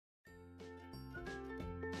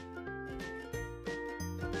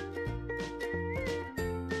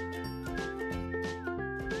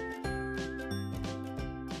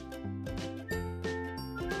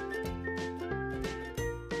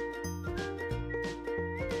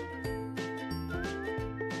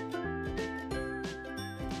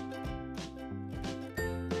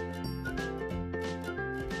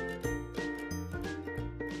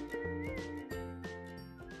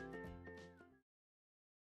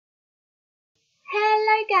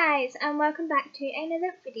Hello guys, and welcome back to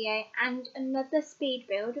another video and another speed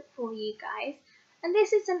build for you guys. And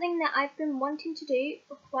this is something that I've been wanting to do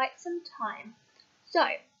for quite some time. So,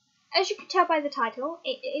 as you can tell by the title,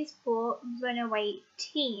 it is for Runaway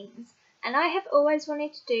Teens. And I have always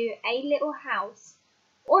wanted to do a little house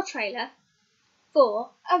or trailer for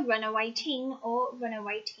a runaway teen or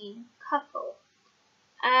runaway teen couple.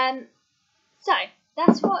 So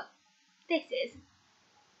that's what this is.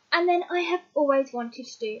 And then I have always wanted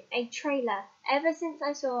to do a trailer ever since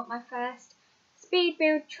I saw my first speed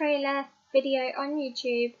build trailer video on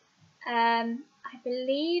YouTube. I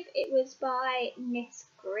believe it was by Miss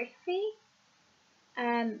Griffey.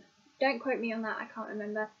 Don't quote me on that, I can't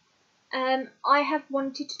remember. I have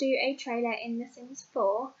wanted to do a trailer in The Sims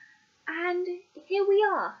 4, and here we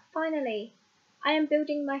are, finally. I am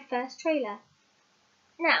building my first trailer.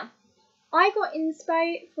 Now, I got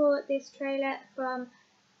inspo for this trailer from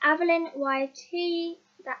Evelyn YT,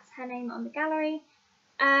 that's her name on the gallery,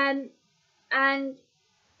 and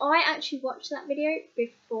I actually watched that video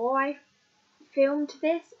before I filmed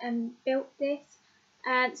this and built this,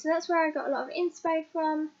 so that's where I got a lot of inspo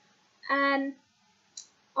from.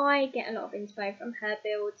 I get a lot of inspo from her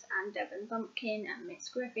builds and Devon Bumpkin and Miss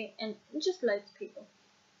Griffey and just loads of people.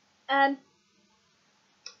 And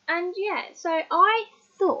yeah, so I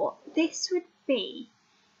thought this would be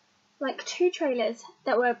like two trailers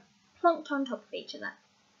that were plonked on top of each other.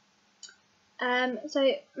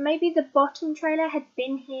 So maybe the bottom trailer had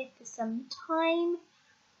been here for some time,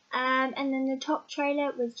 and then the top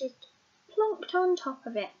trailer was just plonked on top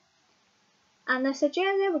of it. And I said,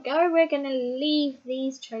 yeah, there we go, we're going to leave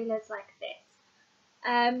these trailers like this.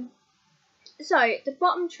 So the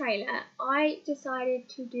bottom trailer I decided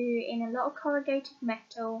to do in a lot of corrugated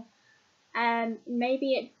metal.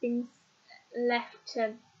 Maybe it'd been left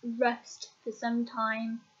to rust for some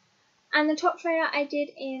time, and the top trailer I did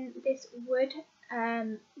in this wood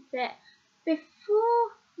that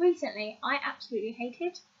before recently I absolutely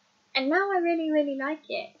hated, and now I really like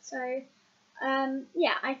it. So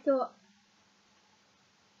yeah, I thought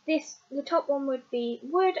the top one would be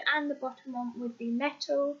wood and the bottom one would be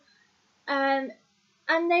metal, and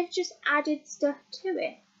they've just added stuff to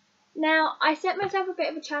it. Now, I set myself a bit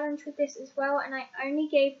of a challenge with this as well, and I only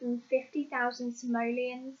gave them 50,000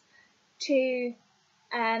 simoleons to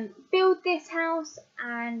build this house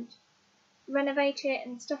and renovate it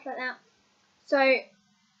and stuff like that. So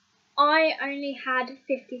I only had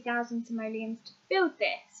 50,000 simoleons to build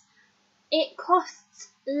this. It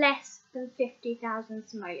costs less than 50,000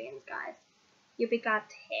 simoleons, guys. You'll be glad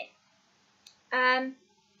to hear.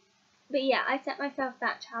 But yeah, I set myself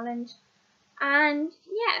that challenge. And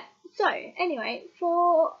yeah, so anyway,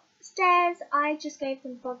 for stairs, I just gave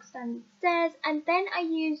them bog standard stairs, and then I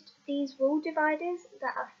used these wall dividers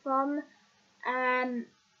that are from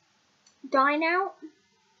Dine Out,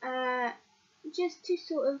 just to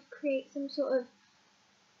sort of create some sort of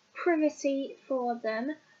privacy for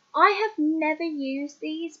them. I have never used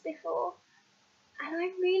these before, and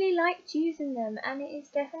I really liked using them, and it is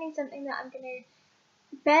definitely something that I'm going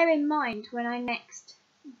to bear in mind when I next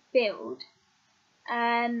build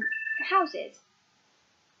houses.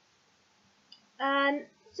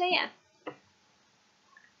 So yeah,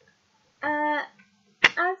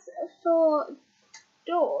 as for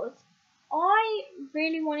doors, I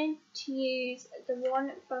really wanted to use the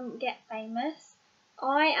one from Get Famous.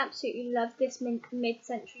 I absolutely love this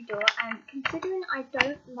mid-century door, and considering I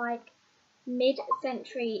don't like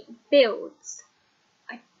mid-century builds,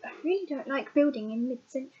 I really don't like building in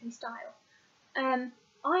mid-century style.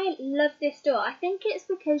 I love this door. I think it's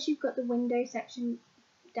because you've got the window section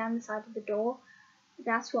down the side of the door.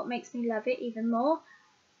 That's what makes me love it even more.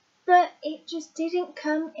 But it just didn't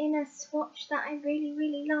come in a swatch that I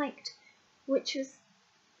really liked, which was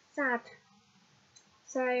sad.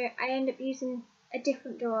 So I ended up using a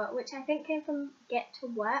different door, which I think came from Get to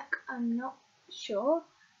Work, I'm not sure.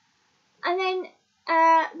 And then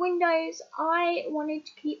windows, I wanted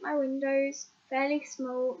to keep my windows fairly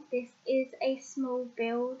small. This is a small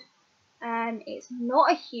build. It's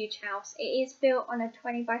not a huge house. It is built on a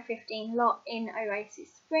 20 by 15 lot in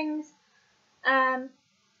Oasis Springs.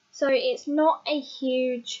 So it's not a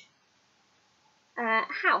huge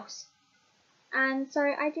house. And so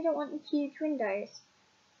I didn't want huge windows.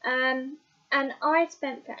 And I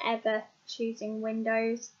spent forever choosing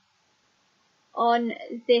windows on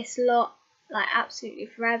this lot, like absolutely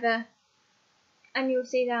forever. And you'll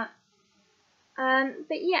see that.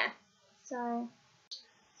 But yeah,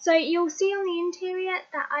 so you'll see on the interior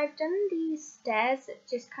that I've done these stairs that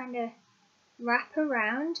just kind of wrap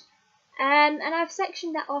around, And I've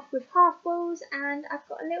sectioned that off with half walls, and I've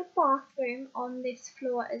got a little bathroom on this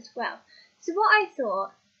floor as well. So what I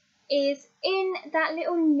thought is, in that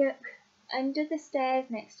little nook under the stairs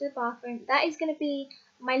next to the bathroom, that is going to be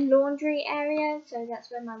my laundry area. So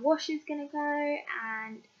that's where my wash is going to go,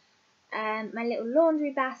 and my little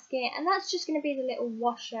laundry basket, and that's just going to be the little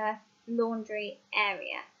washer laundry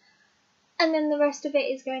area. And then the rest of it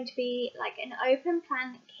is going to be like an open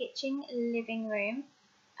plan kitchen living room.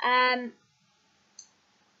 I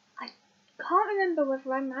can't remember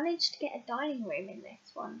whether I managed to get a dining room in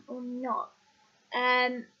this one or not.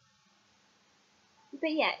 But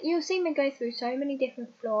yeah, you'll see me go through so many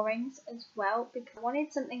different floorings as well, because I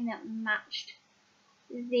wanted something that matched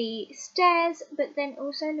the stairs but then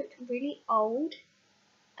also looked really old,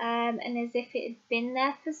 and as if it had been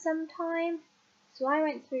there for some time. So I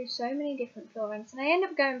went through so many different floorings, and I ended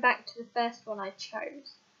up going back to the first one I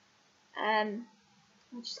chose,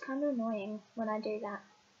 which is kind of annoying when I do that.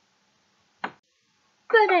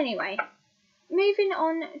 But anyway, moving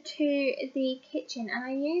on to the kitchen, and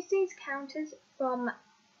I use these counters from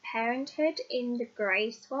Parenthood in the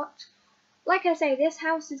grey swatch. Like I say, this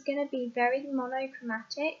house is going to be very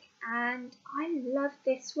monochromatic, and I love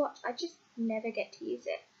this swatch. I just never get to use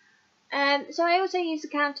it. So I also use a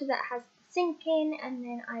counter that has the sink in, and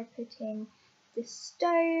then I put in the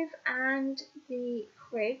stove and the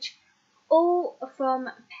fridge, all from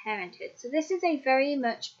Parenthood. So this is a very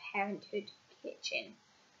much Parenthood kitchen.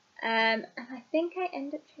 And I think I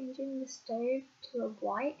end up changing the stove to a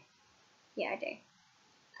white. Yeah, I do.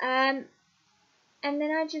 And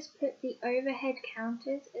then I just put the overhead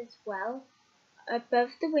counters as well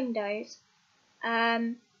above the windows.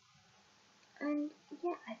 And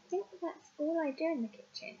yeah, I think that's all I do in the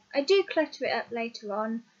kitchen. I do clutter it up later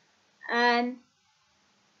on.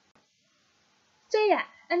 So yeah,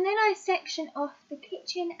 and then I section off the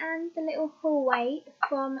kitchen and the little hallway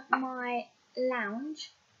from my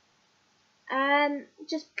lounge.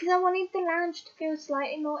 Just because I wanted the lounge to feel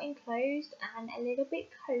slightly more enclosed and a little bit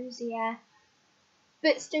cozier,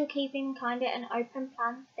 but still keeping kind of an open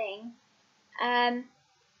plan thing.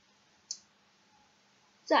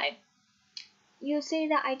 So you'll see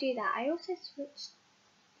that I do that. I also switched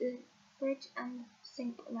the fridge and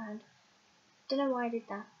sink around. Don't know why I did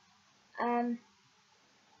that.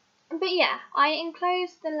 But yeah, I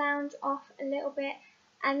enclosed the lounge off a little bit,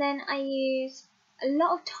 and then I use a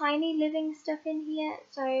lot of tiny living stuff in here.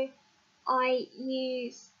 So I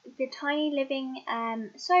use the tiny living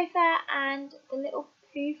sofa and the little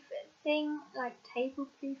poof thing, like table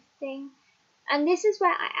poof thing. And this is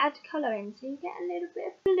where I add colour in, so you get a little bit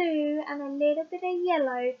of blue and a little bit of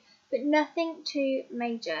yellow, but nothing too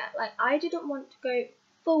major. Like, I didn't want to go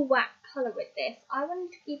full whack colour with this. I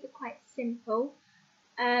wanted to keep it quite simple,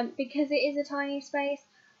 because it is a tiny space.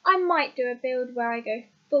 I might do a build where I go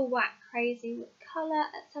full whack crazy with colour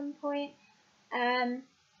at some point,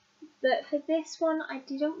 but for this one I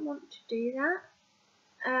didn't want to do that.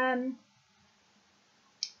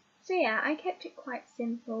 So yeah, I kept it quite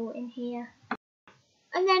simple in here.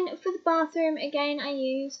 And then for the bathroom, again, I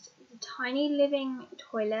used the tiny living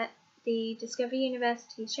toilet, the Discover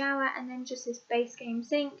University shower, and then just this base game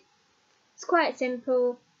sink. It's quite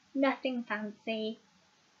simple, nothing fancy.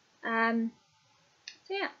 So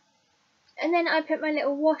yeah. And then I put my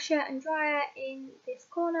little washer and dryer in this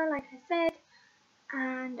corner, like I said.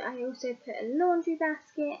 And I also put a laundry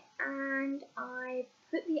basket, and I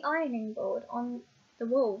put the ironing board on the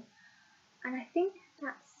wall. And I think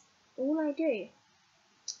that's all I do.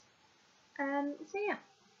 So yeah.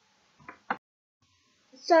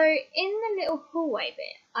 So in the little hallway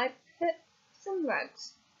bit, I put some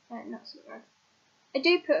rugs. Not some rugs. I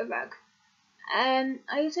do put a rug. I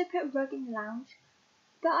also put a rug in the lounge.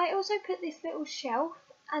 But I also put this little shelf,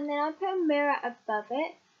 and then I put a mirror above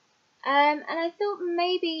it. And I thought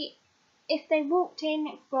maybe if they walked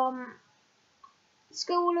in from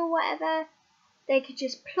school or whatever, they could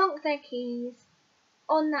just plonk their keys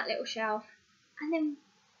on that little shelf and then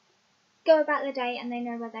go about the day and they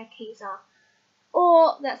know where their keys are.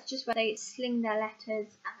 Or that's just where they sling their letters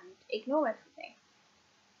and ignore everything.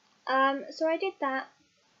 So I did that.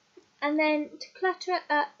 And then to clutter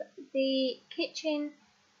up the kitchen,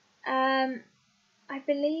 I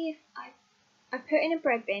believe I put in a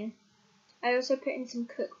bread bin. I also put in some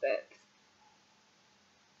cookbooks.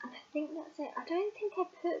 And I think that's it. I don't think I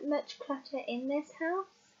put much clutter in this house.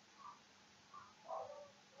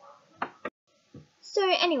 So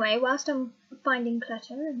anyway, whilst I'm finding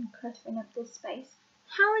clutter and cluttering up this space,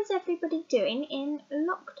 how is everybody doing in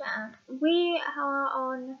lockdown? We are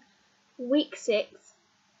on week 6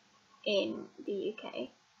 in the UK.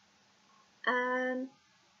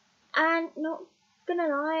 And not gonna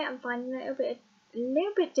lie, I'm finding it a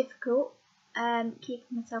little bit difficult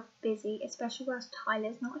keeping myself busy, especially whilst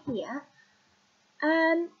Tyler's not here.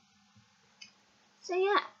 So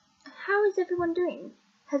yeah, how is everyone doing?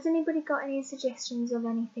 Has anybody got any suggestions of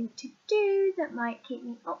anything to do that might keep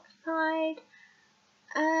me occupied?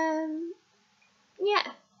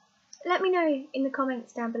 Yeah, let me know in the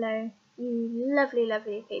comments down below, you lovely,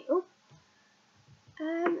 lovely people.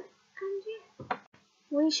 And yeah,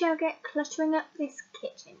 we shall get cluttering up this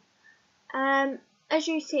kitchen. As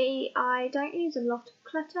you see, I don't use a lot of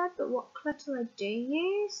clutter, but what clutter I do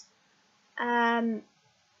use,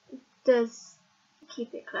 does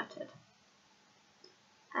keep it cluttered.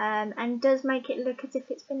 And does make it look as if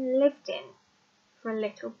it's been lived in for a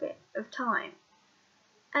little bit of time.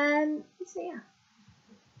 So yeah.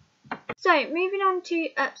 So moving on to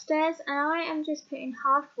upstairs, and I am just putting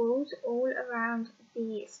half walls all around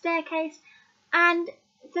the staircase, and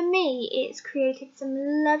for me it's created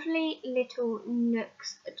some lovely little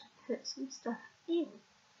nooks to put some stuff in.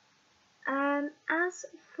 As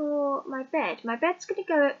for my bed's going to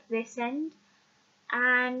go up this end,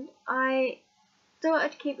 and I thought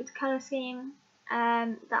I'd keep with the colour scheme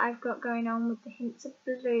that I've got going on with the hints of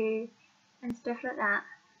blue and stuff like that.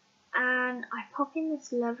 And I pop in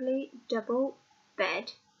this lovely double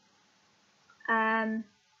bed,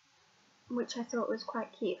 which I thought was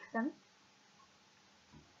quite cute for them.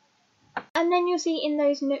 And then you'll see in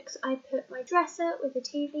those nooks I put my dresser with a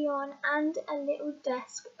TV on and a little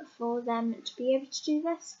desk for them to be able to do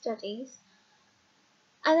their studies.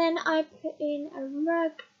 And then I put in a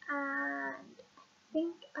rug, and I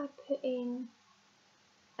think I put in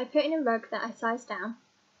a rug that I sized down.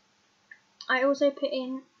 I also put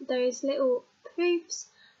in those little poofs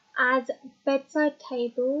as bedside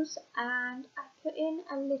tables, and I put in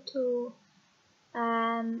a little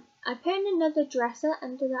I put in another dresser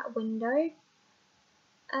under that window,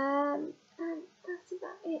 and that's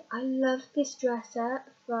about it. I love this dresser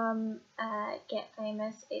from Get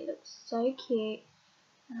Famous. It looks so cute,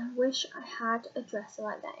 and I wish I had a dresser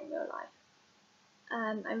like that in real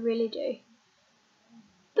life. I really do,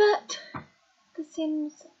 but The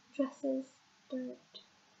Sims dresses don't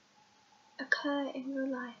occur in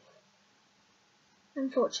real life,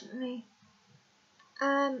 unfortunately.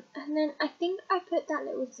 And then I think I put that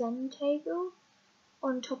little Zen table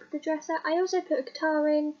on top of the dresser. I also put a guitar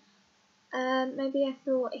in. Maybe I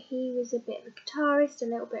thought he was a bit of a guitarist, a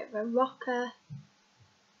little bit of a rocker.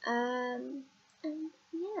 And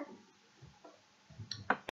yeah.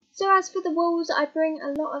 So as for the walls, I bring a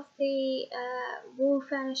lot of the wall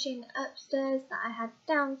furnishing upstairs that I had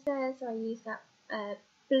downstairs. So I use that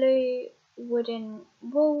blue wooden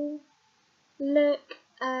wall look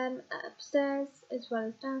upstairs as well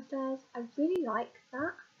as downstairs. I really like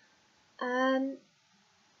that. And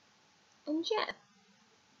yeah.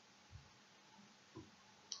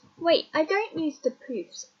 Wait, I don't use the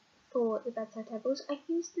poofs for the bedside tables. I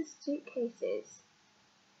use the suitcases.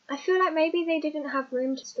 I feel like maybe they didn't have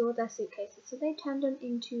room to store their suitcases, so they turned them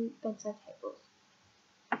into bedside tables.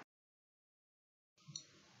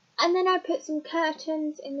 And then I put some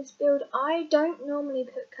curtains in this build. I don't normally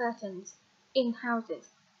put curtains in houses.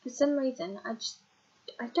 For some reason,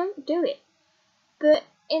 I don't do it. But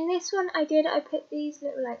in this one I did. I put these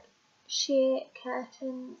little like sheer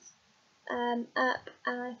curtains up,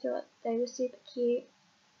 and I thought they were super cute.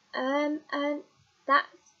 And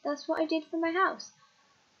that's what I did for my house.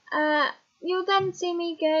 You'll then see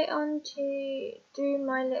me go on to do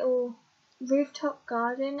my little rooftop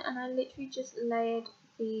garden, and I literally just layered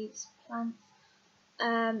these plants.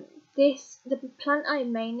 The plant I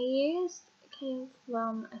mainly used came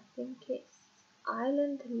from, I think it's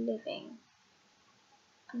Island Living.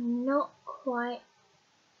 I'm not quite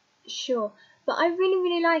sure, but I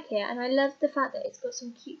really like it, and I love the fact that it's got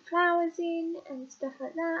some cute flowers in and stuff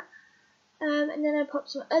like that. And then I popped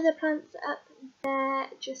some other plants up there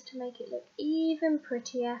just to make it look even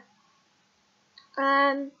prettier.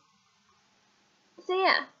 So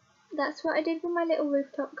yeah, that's what I did with my little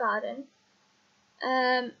rooftop garden.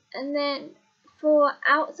 And then for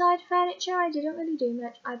outside furniture, I didn't really do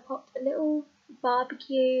much. I popped a little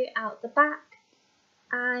barbecue out the back,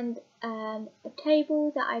 and a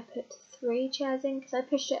table that I put 3 chairs in because I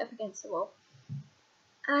pushed it up against the wall.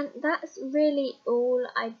 And that's really all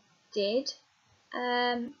I did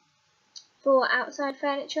for outside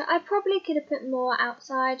furniture. I probably could have put more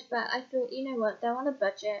outside, but I thought, you know what, they're on a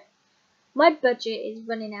budget. My budget is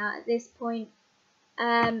running out at this point.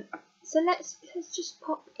 So let's just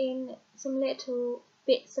pop in some little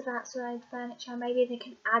bits of outside furniture. Maybe they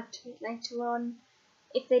can add to it later on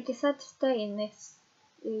if they decide to stay in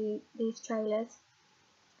these trailers.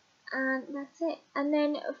 and that's it. And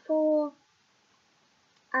then for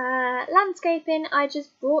landscaping, I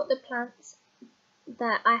just brought the plants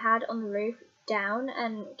that I had on the roof down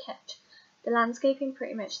and kept the landscaping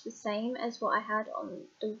pretty much the same as what I had on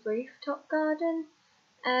the rooftop garden.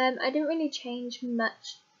 I didn't really change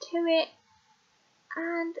much to it,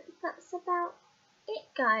 and that's about it,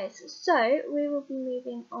 guys. So we will be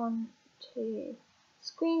moving on to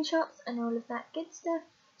screenshots and all of that good stuff.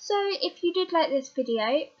 So if you did like this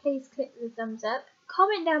video, please click the thumbs up,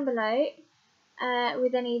 comment down below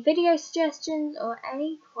with any video suggestions or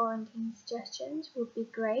any quarantine suggestions would be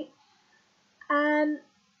great.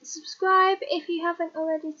 Subscribe if you haven't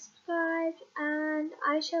already subscribed, and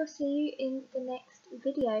I shall see you in the next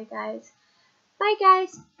video, guys. Bye,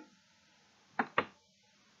 guys.